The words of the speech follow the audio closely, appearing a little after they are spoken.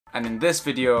And in this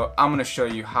video, I'm gonna show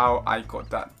you how I got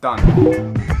that done.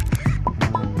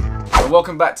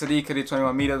 Welcome back to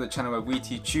DKD21 Media, the channel where we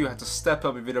teach you how to step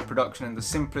up your video production in the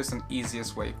simplest and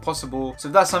easiest way possible. So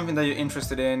if that's something that you're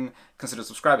interested in, consider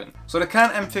subscribing. So the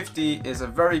Canon M50 is a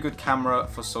very good camera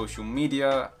for social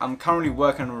media. I'm currently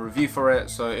working on a review for it,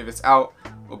 so if it's out,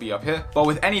 it'll be up here. But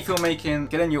with any filmmaking,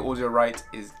 getting your audio right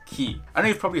is key. I know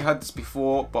you've probably heard this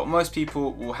before, but most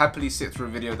people will happily sit through a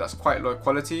video that's quite low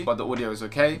quality, but the audio is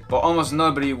okay. But almost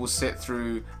nobody will sit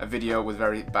through a video with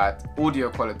very bad audio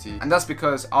quality. And that's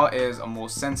because our ears are more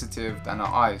sensitive than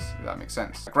our eyes, if that makes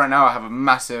sense. Like right now I have a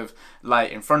massive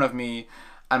light in front of me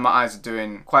and my eyes are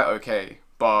doing quite okay,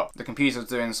 but the computer's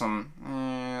doing some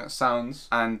sounds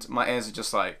and my ears are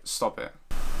just like, stop it.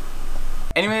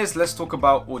 Anyways, let's talk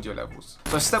about audio levels.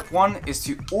 So step one is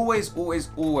to always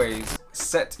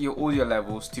set your audio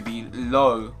levels to be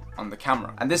low on the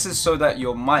camera. And this is so that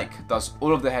your mic does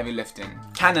all of the heavy lifting.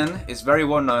 Canon is very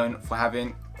well known for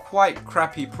having quite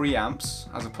crappy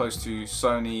preamps as opposed to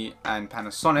Sony and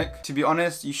Panasonic. To be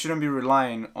honest, you shouldn't be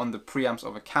relying on the preamps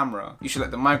of a camera. You should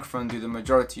let the microphone do the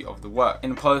majority of the work.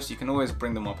 In post, you can always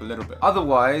bring them up a little bit.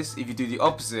 Otherwise, if you do the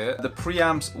opposite, the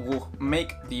preamps will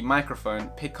make the microphone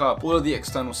pick up all of the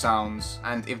external sounds,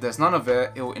 and if there's none of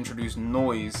it, it will introduce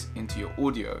noise into your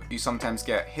audio. You sometimes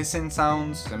get hissing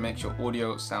sounds that makes your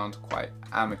audio sound quite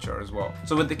amateur as well.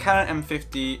 So with the Canon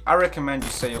M50, I recommend you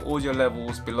set your audio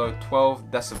levels below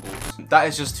 12 decibels. That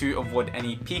is just to avoid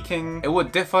any peaking. It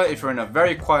would differ if you're in a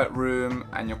very quiet room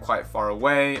and you're quite far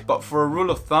away, but for a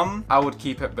rule of thumb, I would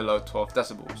keep it below 12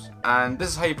 decibels. And this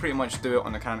is how you pretty much do it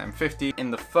on the Canon M50. In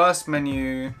the first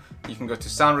menu, you can go to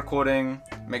sound recording,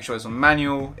 make sure it's on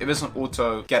manual. If it's on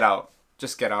auto, get out.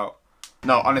 Just get out.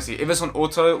 No, honestly, if it's on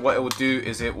auto, what it will do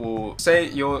is it will say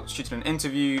you're shooting an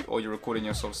interview or you're recording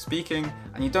yourself speaking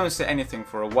and you don't say anything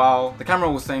for a while. The camera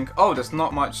will think, oh, there's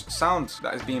not much sound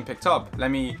that is being picked up.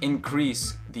 Let me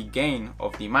increase the gain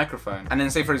of the microphone. And then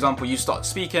say, for example, you start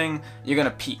speaking, you're gonna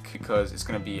peak because it's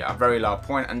gonna be a very loud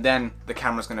point, and then the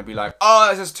camera's gonna be like, oh,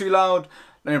 this is too loud.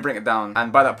 Let me bring it down,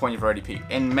 and by that point you've already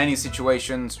peaked. In many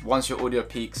situations, once your audio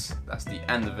peaks, that's the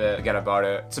end of it. Forget about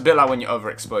it. It's a bit like when you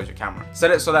overexpose your camera.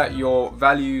 Set it so that your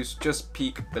values just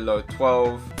peak below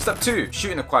 12. Step 2,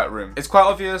 shoot in a quiet room. It's quite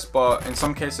obvious, but in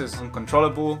some cases it's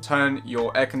uncontrollable. Turn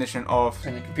your air conditioning off,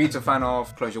 turn your computer fan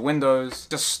off, close your windows.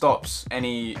 Just stops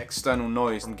any external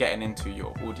noise from getting into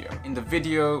your audio. In the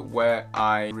video where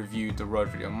I reviewed the Rode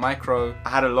Video Micro, I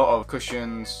had a lot of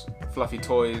cushions, fluffy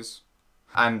toys,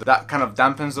 and that kind of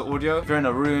dampens the audio. If you're in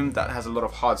a room that has a lot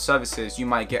of hard surfaces, you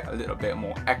might get a little bit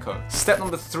more echo. Step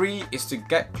number 3 is to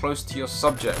get close to your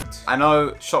subject. I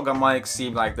know shotgun mics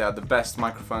seem like they're the best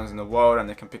microphones in the world and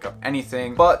they can pick up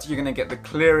anything, but you're gonna get the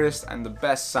clearest and the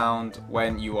best sound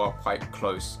when you are quite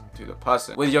close to the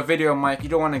person. With your video mic, you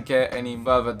don't want to get any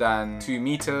further than 2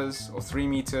 meters or 3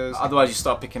 meters. Otherwise, you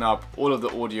start picking up all of the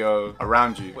audio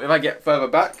around you. If I get further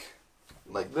back,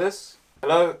 like this,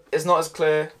 hello, it's not as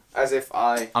clear as if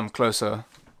I'm closer,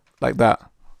 like that,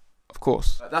 of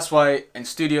course. That's why in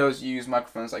studios you use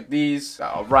microphones like these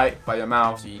that are right by your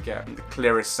mouth so you get the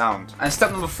clearest sound. And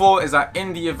step number 4 is that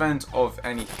in the event of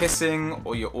any hissing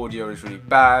or your audio is really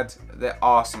bad, there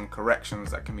are some corrections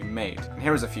that can be made. And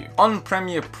here is a few. On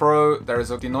Premiere Pro, there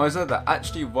is a denoiser that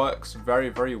actually works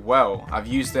very well. I've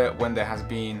used it when there has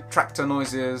been tractor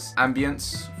noises,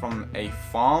 ambience from a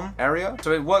farm area.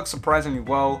 So it works surprisingly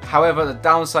well. However, the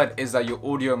downside is that your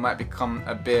audio might become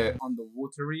a bit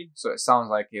underwatery. So it sounds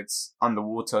like it's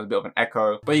underwater, a bit of an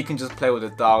echo, but you can just play with the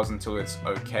dials until it's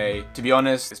okay. To be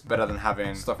honest, it's better than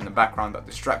having stuff in the background that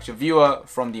distracts your viewer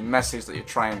from the message that you're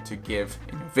trying to give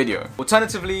in your video.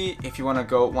 Alternatively, if you want to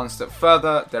go one step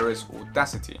further, there is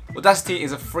Audacity. Audacity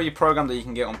is a free program that you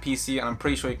can get on PC, and I'm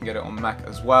pretty sure you can get it on Mac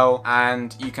as well,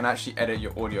 and you can actually edit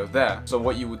your audio there. So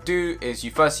what you would do is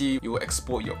you will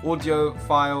export your audio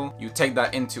file, you take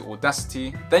that into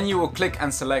Audacity, then you will click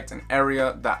and select an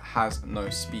area that has no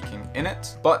speaking in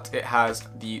it, but it has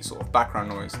the sort of background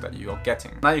noise that you're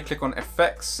getting. Now you click on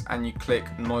Effects and you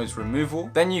click Noise Removal,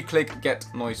 then you click Get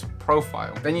Noise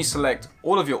Profile, then you select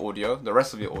all of your audio, the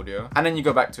rest of your audio, and then you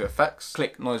go back to Effects,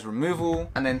 click Noise Removal,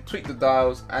 and then tweak the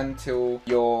dials until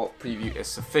your preview is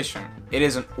sufficient. It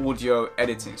is an audio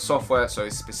editing software, so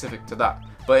it's specific to that.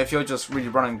 But if you're just really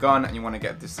run and gun and you want to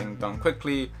get this thing done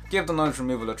quickly, give the noise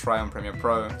removal a try on Premiere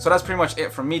Pro. So that's pretty much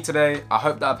it from me today. I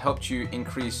hope that I've helped you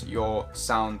increase your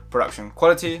sound production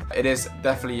quality. It is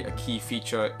definitely a key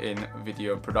feature in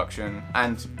video production,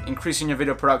 and increasing your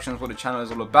video production is what the channel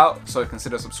is all about. So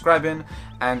consider subscribing,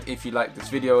 and if you like this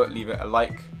video, leave it a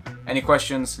like. Any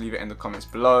questions, leave it in the comments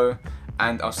below,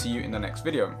 and I'll see you in the next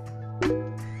video.